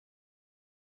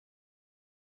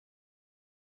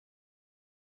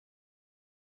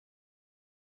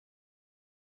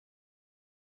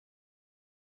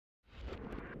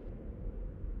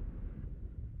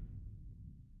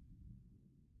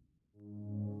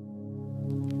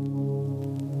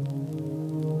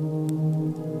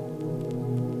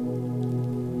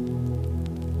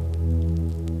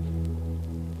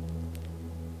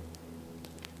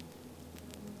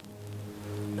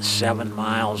7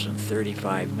 miles in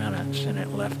 35 minutes, and it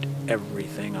left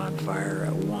everything on fire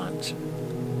at once.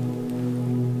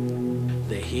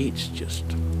 The heat's just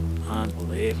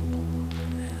unbelievable.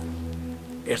 And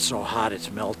it's so hot it's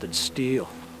melted steel.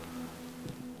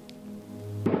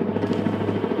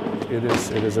 It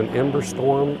is an ember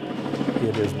storm.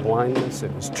 It is blindness. It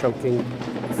is choking.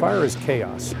 Fire is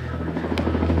chaos.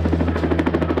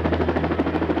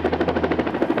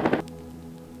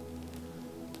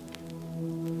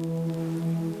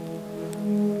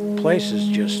 The place is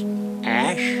just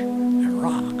ash and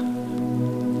rock.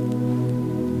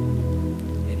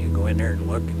 And you go in there and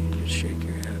look and you just shake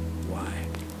your head. Why?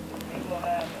 We will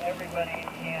have everybody in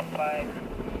camp by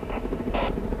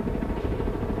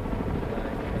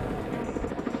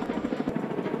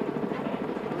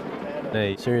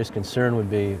A serious concern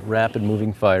would be rapid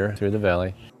moving fire through the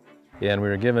valley. And we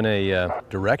were given a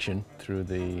direction through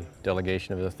the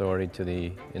delegation of authority to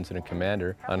the incident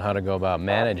commander on how to go about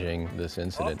managing this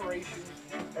incident. Operations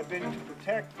have been to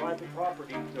protect private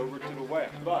property over to the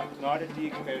west, but not at the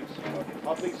expense of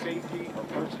public safety or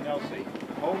personnel safety.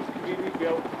 Homes can be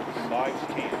rebuilt, lives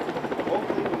can't.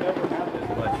 Hopefully we'll never have this.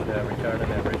 As much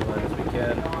retardant and ridgeline as we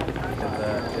can.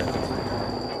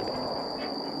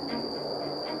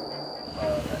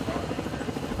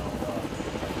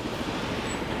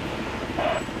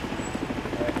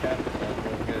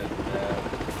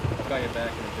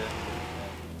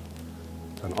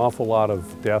 An awful lot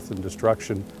of death and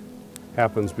destruction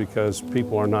happens because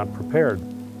people are not prepared.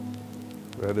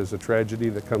 That is a tragedy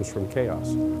that comes from chaos.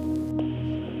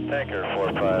 Tanker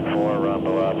 454,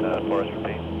 Rombo out, force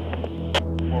repeat.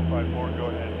 454, go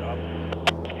ahead, up.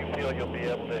 You feel you'll be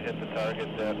able to hit the target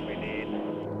that we need?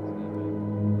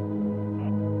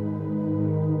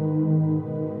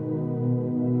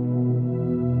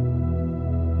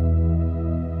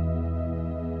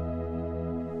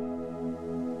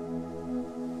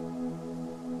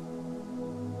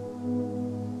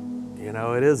 You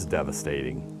know, it is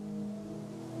devastating.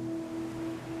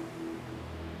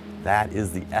 That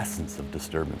is the essence of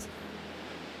disturbance.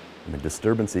 I mean,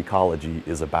 disturbance ecology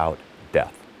is about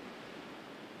death.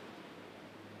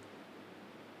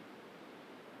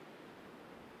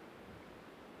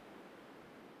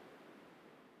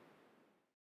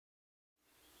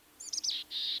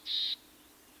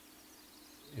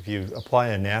 If you apply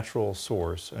a natural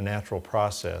source, a natural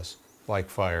process, like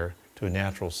fire, to a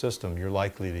natural system, you're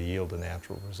likely to yield a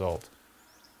natural result.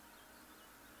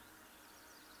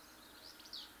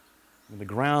 The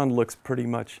ground looks pretty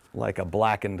much like a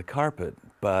blackened carpet,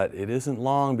 but it isn't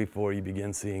long before you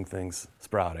begin seeing things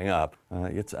sprouting up.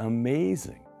 It's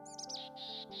amazing.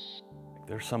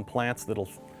 There's some plants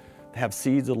that'll have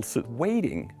seeds that'll sit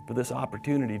waiting for this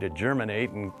opportunity to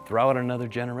germinate and throw out another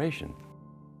generation.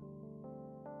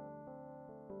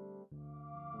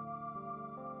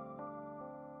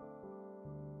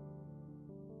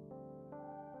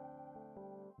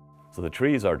 So the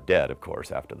trees are dead, of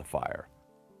course, after the fire.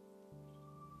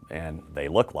 And they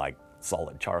look like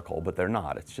solid charcoal, but they're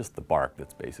not. It's just the bark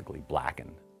that's basically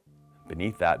blackened.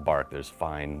 Beneath that bark, there's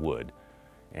fine wood.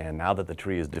 And now that the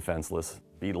tree is defenseless,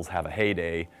 beetles have a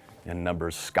heyday and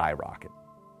numbers skyrocket.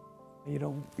 You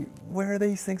know, where are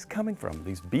these things coming from?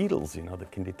 These beetles, you know,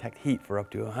 that can detect heat for up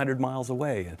to 100 miles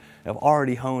away and have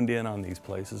already honed in on these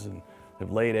places and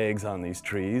have laid eggs on these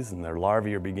trees, and their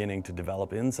larvae are beginning to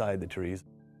develop inside the trees.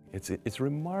 It's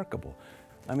remarkable.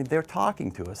 I mean, they're talking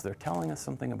to us. They're telling us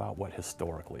something about what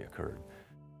historically occurred.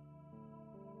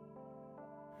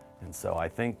 And so I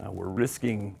think we're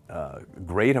risking a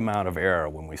great amount of error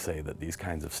when we say that these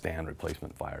kinds of stand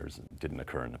replacement fires didn't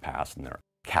occur in the past and they're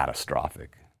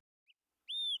catastrophic.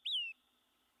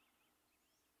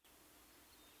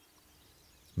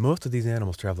 Most of these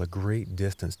animals travel a great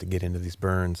distance to get into these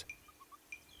burns.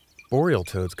 Boreal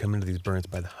toads come into these burns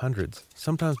by the hundreds,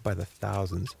 sometimes by the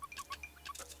thousands.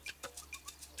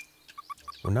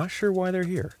 We're not sure why they're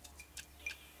here.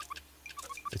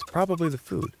 It's probably the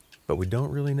food, but we don't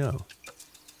really know.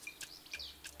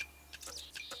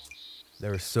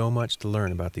 There is so much to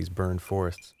learn about these burned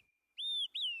forests.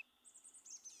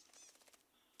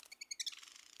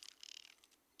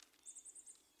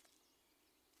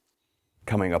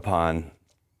 Coming upon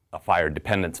a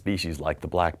fire-dependent species like the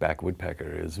blackback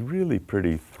woodpecker is really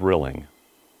pretty thrilling.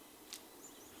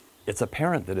 It's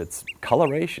apparent that its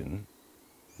coloration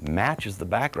matches the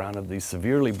background of these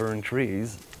severely burned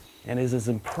trees and is as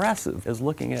impressive as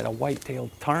looking at a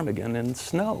white-tailed ptarmigan in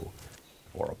snow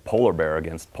or a polar bear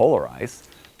against polar ice.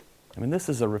 I mean, this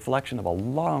is a reflection of a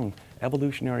long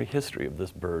evolutionary history of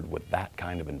this bird with that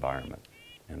kind of environment,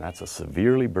 and that's a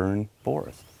severely burned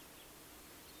forest.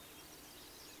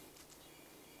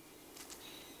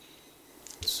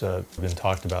 been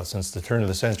talked about since the turn of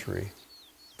the century.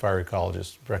 Fire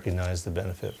ecologists recognize the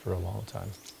benefit for a long time.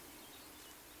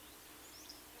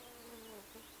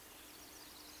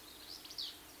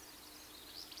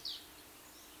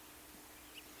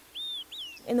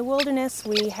 In the wilderness,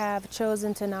 we have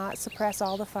chosen to not suppress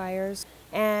all the fires,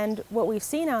 and what we've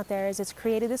seen out there is it's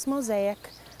created this mosaic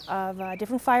of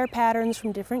different fire patterns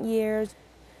from different years.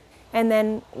 And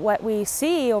then what we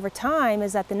see over time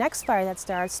is that the next fire that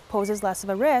starts poses less of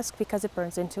a risk because it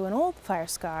burns into an old fire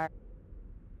scar.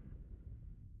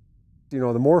 You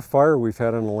know, the more fire we've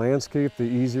had on the landscape, the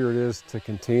easier it is to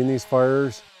contain these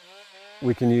fires.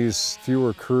 We can use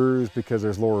fewer crews because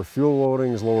there's lower fuel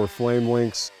loadings, lower flame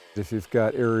lengths. If you've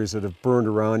got areas that have burned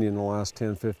around you in the last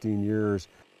 10, 15 years.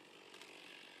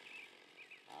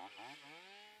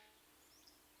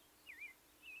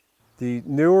 The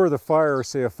newer the fire,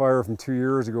 say a fire from 2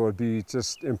 years ago, would be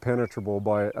just impenetrable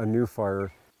by a new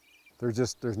fire.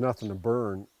 There's nothing to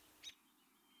burn.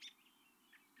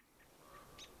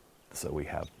 So we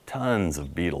have tons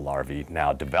of beetle larvae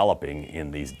now developing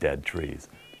in these dead trees.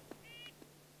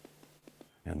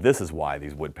 And this is why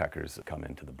these woodpeckers come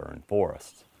into the burned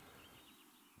forests.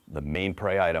 The main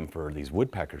prey item for these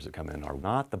woodpeckers that come in are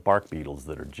not the bark beetles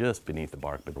that are just beneath the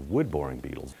bark, but the wood-boring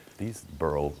beetles. These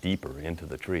burrow deeper into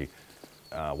the tree.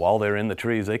 While they're in the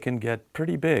trees, they can get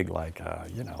pretty big, like,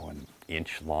 you know, an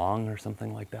inch long or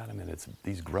something like that. I mean,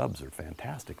 these grubs are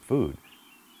fantastic food.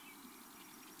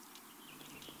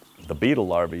 The beetle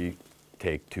larvae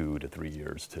take 2 to 3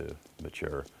 years to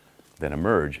mature, then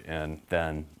emerge, and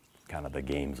then kind of the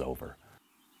game's over.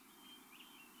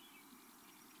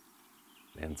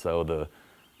 And so the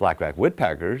blackback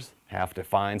woodpeckers have to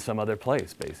find some other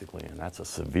place, basically, and that's a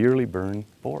severely burned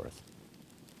forest.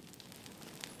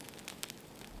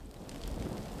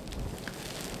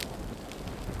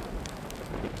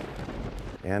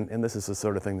 And this is the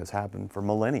sort of thing that's happened for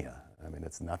millennia. I mean,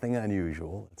 it's nothing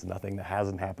unusual. It's nothing that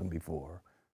hasn't happened before.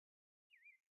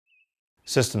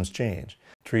 Systems change.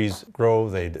 Trees grow,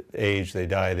 they age, they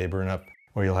die, they burn up,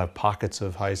 or you'll have pockets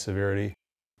of high severity,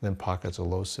 then pockets of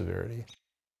low severity.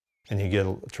 And you get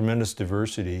a tremendous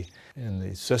diversity in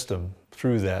the system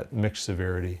through that mixed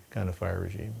severity kind of fire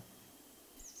regime.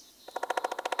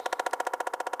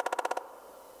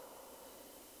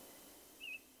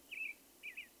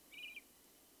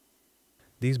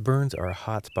 These burns are a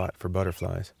hot spot for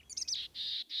butterflies.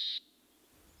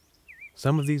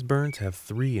 Some of these burns have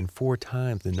 3 and 4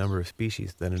 times the number of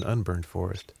species than an unburned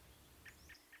forest.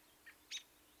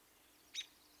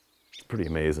 It's pretty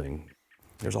amazing.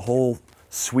 There's a whole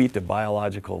suite of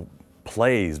biological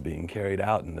plays being carried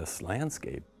out in this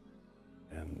landscape.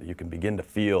 And you can begin to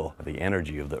feel the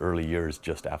energy of the early years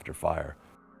just after fire.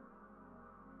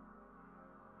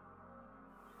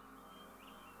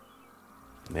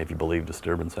 And if you believe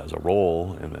disturbance has a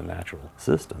role in the natural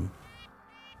system,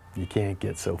 you can't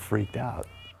get so freaked out.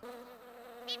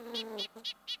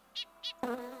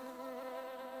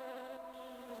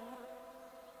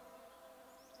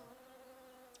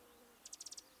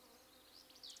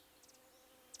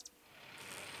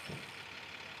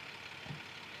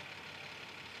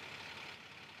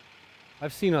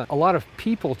 I've seen a lot of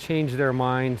people change their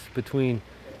minds between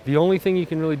the only thing you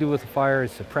can really do with a fire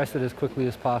is suppress it as quickly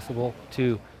as possible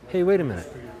to, hey, wait a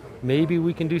minute, maybe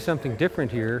we can do something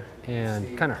different here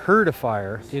and kind of herd a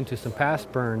fire into some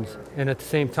past burns and at the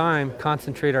same time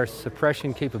concentrate our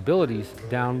suppression capabilities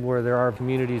down where there are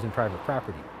communities and private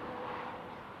property.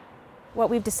 What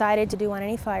we've decided to do on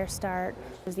any fire start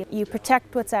is you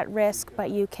protect what's at risk, but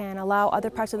you can allow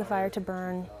other parts of the fire to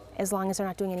burn as long as they're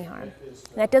not doing any harm.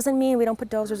 That doesn't mean we don't put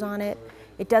dozers on it.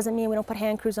 It doesn't mean we don't put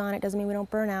hand crews on it. It doesn't mean we don't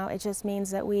burn out. It just means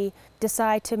that we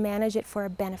decide to manage it for a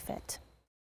benefit.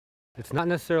 It's not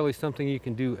necessarily something you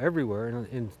can do everywhere.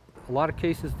 In a lot of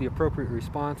cases, the appropriate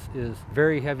response is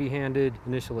very heavy-handed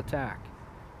initial attack.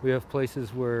 We have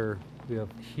places where we have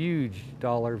huge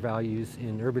dollar values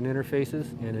in urban interfaces,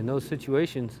 and in those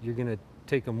situations, you're going to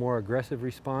take a more aggressive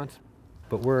response.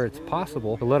 But where it's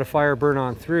possible to let a fire burn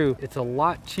on through, it's a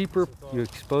lot cheaper. You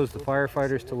expose the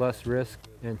firefighters to less risk,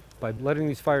 and by letting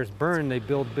these fires burn, they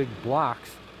build big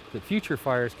blocks that future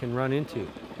fires can run into.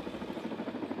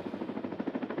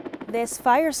 This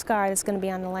fire scar that's going to be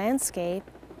on the landscape,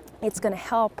 it's going to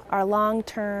help our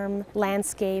long-term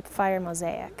landscape fire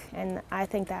mosaic, and I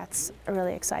think that's a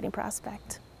really exciting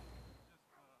prospect.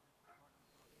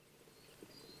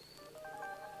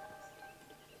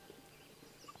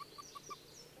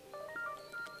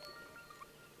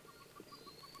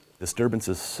 Disturbance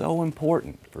is so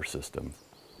important for systems.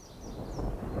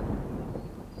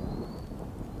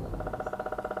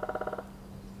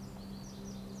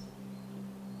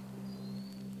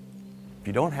 If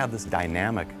you don't have this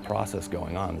dynamic process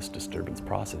going on, this disturbance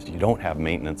process, you don't have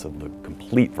maintenance of the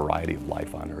complete variety of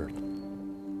life on Earth.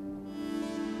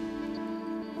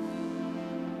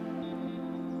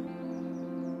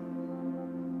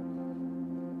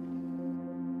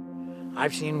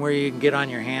 I've seen where you can get on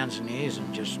your hands and knees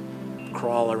and just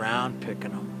crawl around picking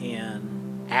them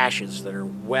in ashes that are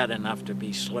wet enough to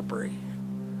be slippery.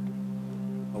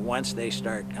 But once they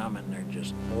start coming, they're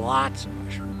just lots of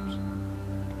mushrooms.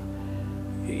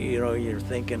 You know, you're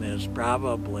thinking it's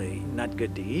probably not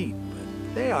good to eat,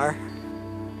 but they are.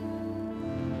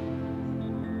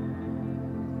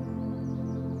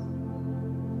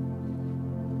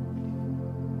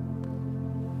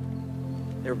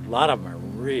 A lot of them are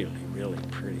really, really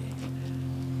pretty.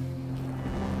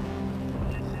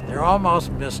 They're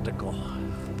almost mystical.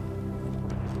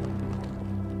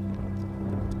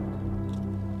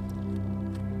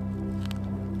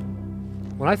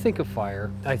 When I think of fire,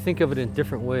 I think of it in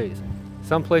different ways.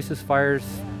 Some places fire's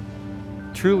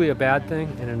truly a bad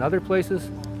thing, and in other places,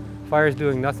 fire's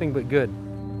doing nothing but good.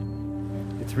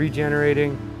 It's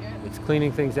regenerating, it's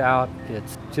cleaning things out,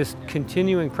 it's just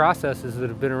continuing processes that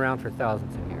have been around for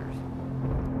thousands of years.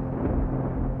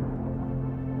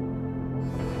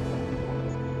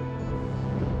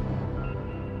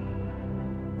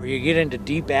 Where you get into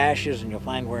deep ashes and you'll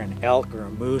find where an elk or a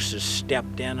moose has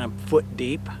stepped in a foot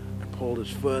deep and pulled his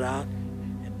foot out,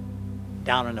 and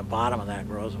down in the bottom of that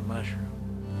grows a mushroom.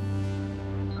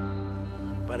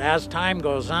 But as time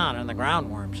goes on and the ground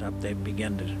warms up, they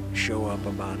begin to show up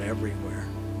about everywhere.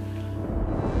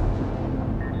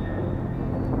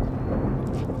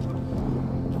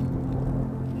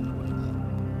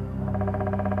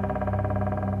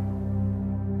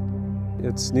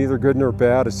 It's neither good nor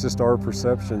bad, it's just our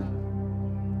perception.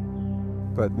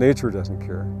 But nature doesn't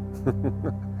care.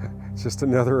 It's just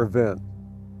another event.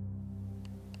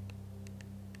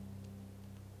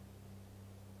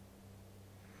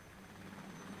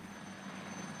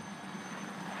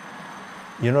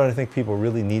 You know what I think people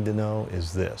really need to know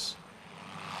is this.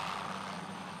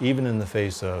 Even in the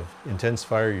face of intense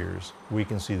fire years, we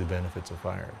can see the benefits of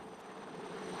fire.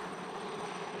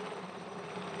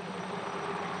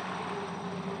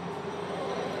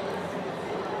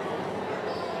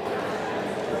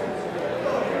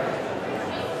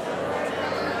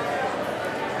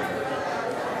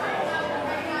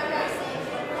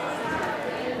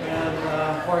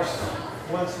 Of course,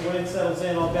 once the wind settles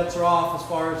in, all bets are off as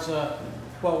far as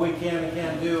what we can and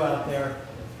can't do out there.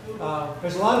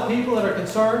 There's a lot of people that are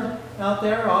concerned out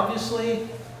there, obviously.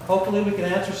 Hopefully we can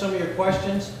answer some of your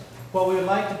questions. What we would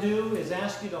like to do is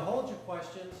ask you to hold your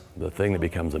questions. The thing that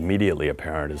becomes immediately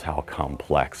apparent is how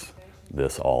complex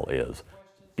this all is,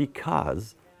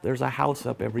 because there's a house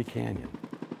up every canyon.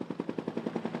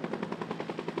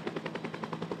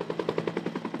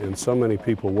 And so many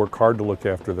people work hard to look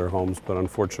after their homes, but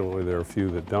unfortunately there are a few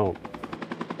that don't.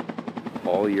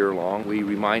 All year long, we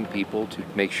remind people to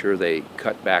make sure they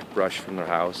cut back brush from their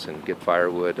house and get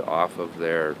firewood off of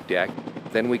their deck.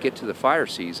 Then we get to the fire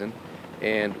season,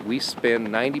 and we spend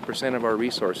 90% of our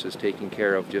resources taking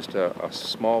care of just a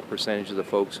small percentage of the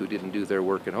folks who didn't do their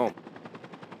work at home.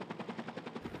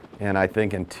 And I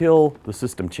think until the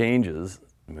system changes,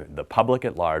 the public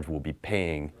at large will be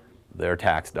paying their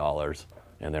tax dollars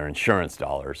and their insurance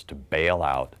dollars to bail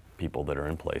out people that are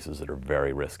in places that are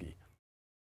very risky.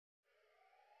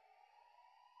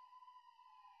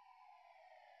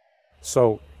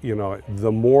 So, you know,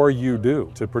 the more you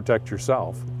do to protect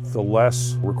yourself, the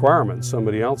less requirements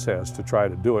somebody else has to try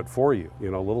to do it for you. You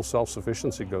know, a little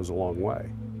self-sufficiency goes a long way.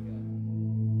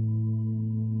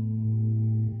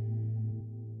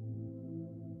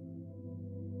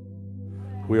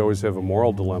 We always have a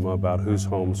moral dilemma about whose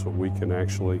homes we can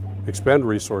actually expend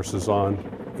resources on,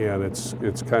 and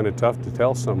it's kind of tough to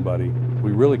tell somebody,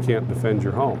 we really can't defend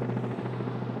your home.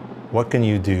 What can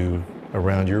you do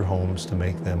around your homes to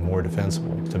make them more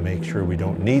defensible, to make sure we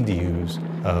don't need to use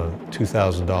a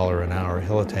 $2,000 an hour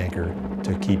helitanker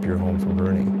to keep your home from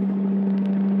burning?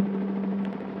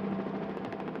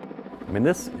 I mean,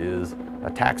 this is a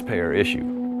taxpayer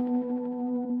issue.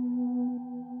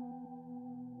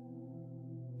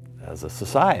 As a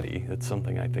society, it's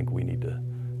something I think we need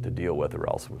to deal with, or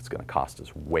else it's going to cost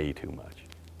us way too much.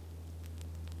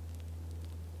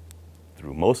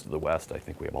 Through most of the West, I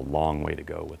think we have a long way to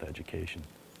go with education.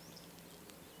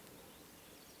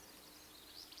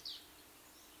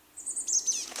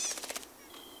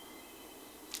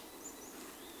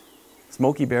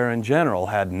 Smokey Bear in general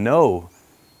had no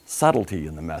subtlety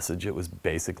in the message. It was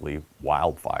basically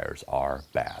wildfires are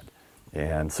bad.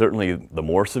 And certainly the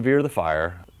more severe the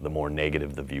fire, the more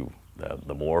negative the view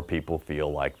The more people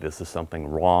feel like this is something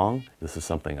wrong, this is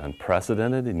something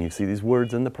unprecedented, and you see these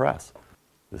words in the press.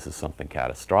 This is something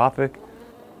catastrophic.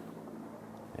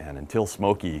 And until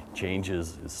Smokey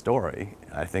changes his story,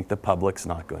 I think the public's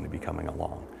not going to be coming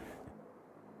along.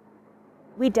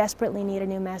 We desperately need a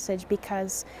new message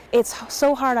because it's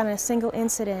so hard on a single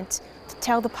incident to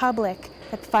tell the public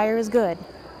that fire is good,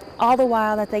 all the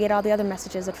while that they get all the other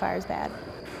messages that fire is bad.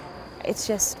 It's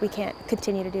just, we can't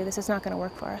continue to do this. It's not going to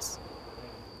work for us.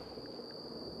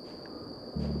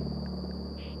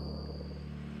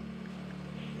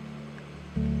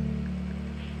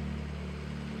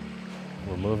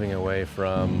 We're moving away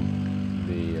from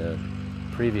the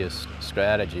previous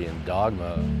strategy and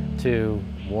dogma to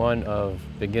one of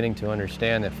beginning to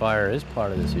understand that fire is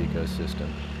part of this ecosystem.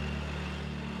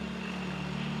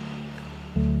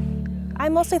 I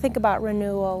mostly think about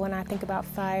renewal when I think about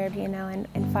fire, you know,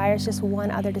 and fire is just one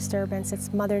other disturbance.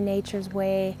 It's Mother Nature's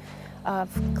way of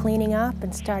cleaning up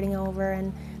and starting over,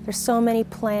 and there's so many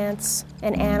plants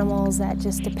and animals that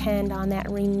just depend on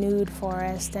that renewed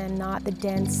forest and not the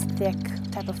dense, thick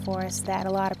type of forest that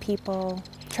a lot of people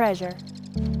treasure.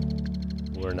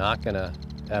 We're not going to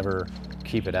ever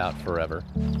keep it out forever.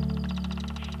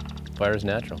 Fire is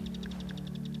natural.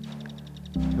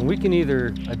 And we can either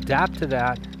adapt to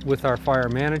that with our fire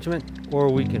management,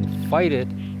 or we can fight it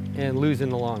and lose in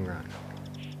the long run.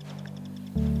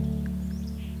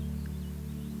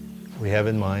 We have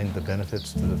in mind the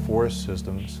benefits to the forest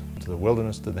systems, to the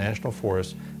wilderness, to the national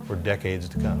forests for decades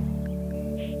to come.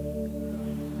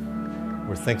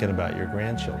 We're thinking about your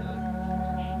grandchildren.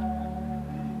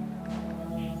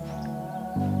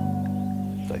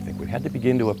 So I think we had to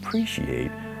begin to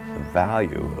appreciate the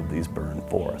value of these burned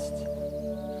forests.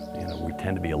 You know, we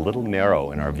tend to be a little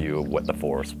narrow in our view of what the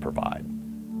forests provide.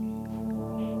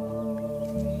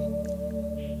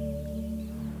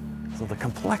 So the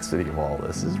complexity of all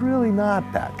this is really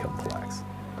not that complex.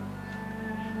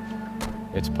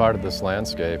 It's part of this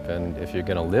landscape, and if you're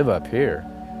going to live up here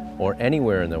or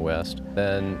anywhere in the West,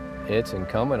 then it's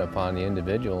incumbent upon the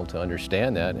individual to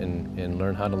understand that and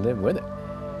learn how to live with it,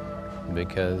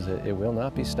 because it will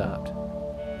not be stopped,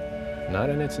 not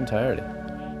in its entirety.